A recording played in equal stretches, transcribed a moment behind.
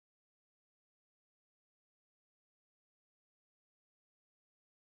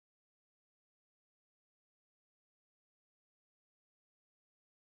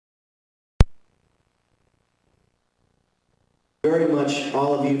very much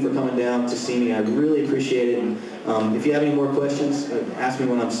all of you for coming down to see me. I really appreciate it. If you have any more questions, ask me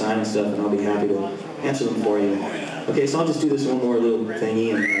when I'm signing stuff and I'll be happy to answer them for you. Okay, so I'll just do this one more little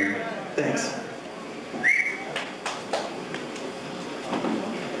thingy and thanks.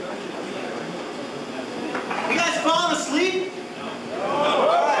 You guys falling asleep?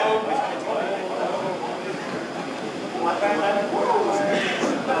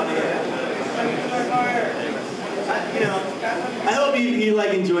 I hope you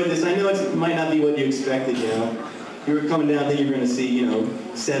like enjoyed this. I know it might not be what you expected, you know. You were coming down thinking you were going to see,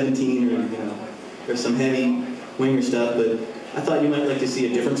 17 or, or some heavy winger stuff, but I thought you might like to see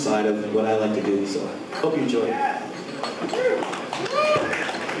a different side of what I like to do, so hope you enjoy it.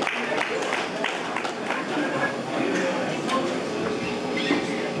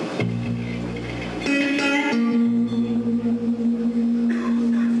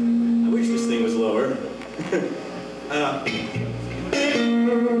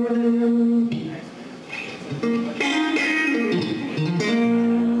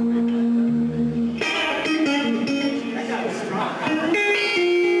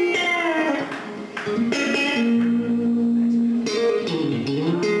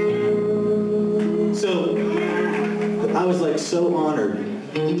 So honored.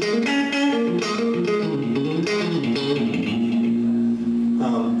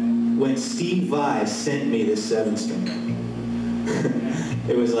 When Steve Vai sent me this 7-string,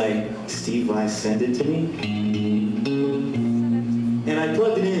 it was like, Steve Vai sent it to me? And I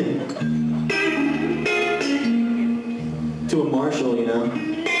plugged it in to a Marshall,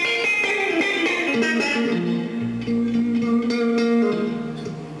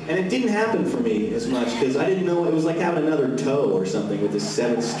 And it didn't happen for me as much because I didn't know it was like having another toe or something with this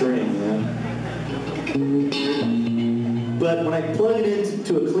 7th string, But when I plug it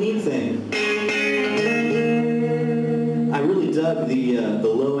into a clean thing, I really dug the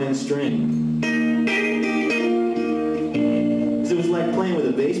low-end string. Because it was like playing with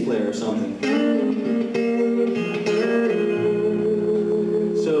a bass player or something.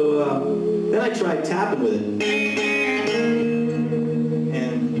 So then I tried tapping with it.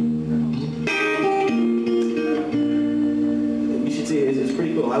 It's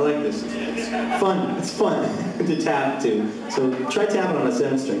pretty cool. I like this. It's fun. It's fun to tap to. So try tapping on a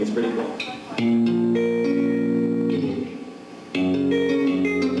 7-string. It's pretty cool.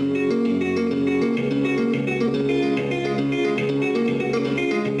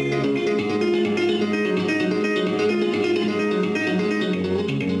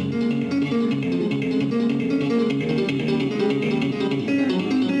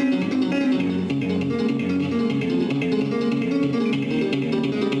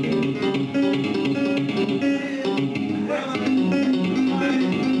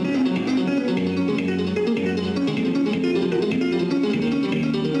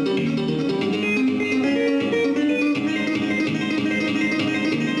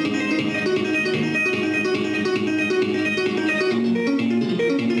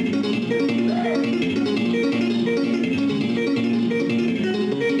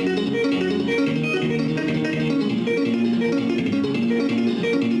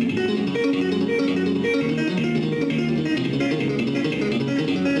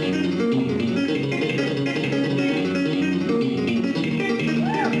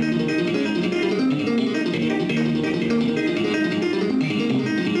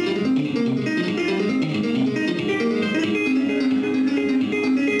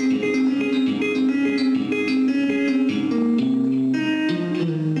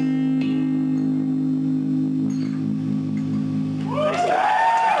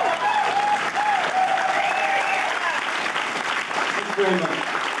 Very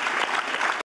much.